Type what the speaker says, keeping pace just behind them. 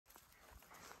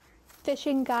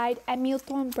Fishing guide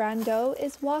Hamilton Brando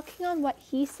is walking on what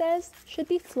he says should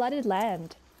be flooded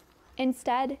land.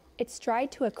 Instead, it's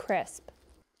dried to a crisp.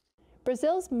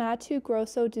 Brazil's Mato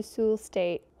Grosso do Sul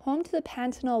state, home to the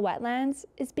Pantanal wetlands,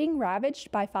 is being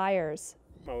ravaged by fires.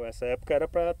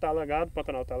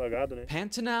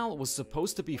 Pantanal was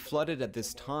supposed to be flooded at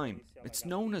this time. It's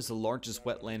known as the largest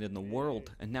wetland in the world,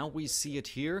 and now we see it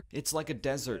here. It's like a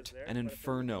desert, an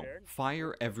inferno,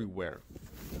 fire everywhere.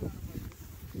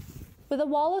 With a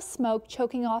wall of smoke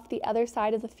choking off the other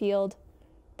side of the field,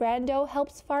 Brando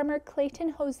helps farmer Clayton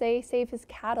Jose save his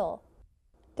cattle.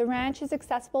 The ranch is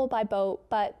accessible by boat,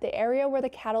 but the area where the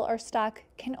cattle are stuck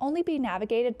can only be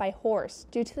navigated by horse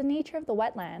due to the nature of the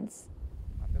wetlands.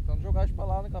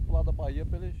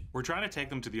 We're trying to take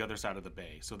them to the other side of the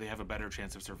bay so they have a better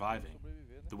chance of surviving.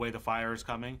 The way the fire is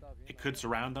coming, it could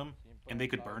surround them and they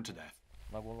could burn to death.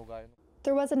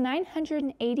 There was a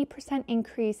 980%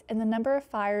 increase in the number of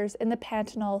fires in the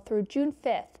Pantanal through June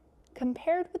 5th,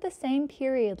 compared with the same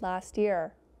period last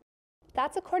year.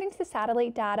 That's according to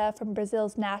satellite data from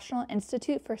Brazil's National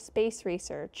Institute for Space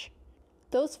Research.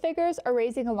 Those figures are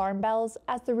raising alarm bells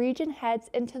as the region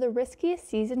heads into the riskiest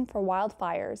season for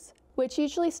wildfires, which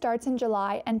usually starts in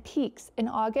July and peaks in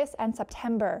August and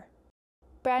September.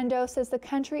 Brando says the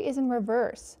country is in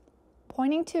reverse,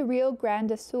 pointing to Rio Grande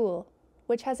do Sul,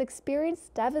 which has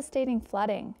experienced devastating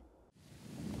flooding.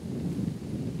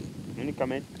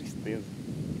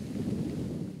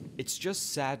 It's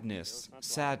just sadness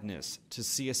to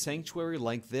see a sanctuary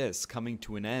like this coming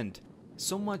to an end.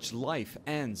 So much life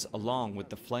ends along with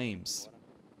the flames.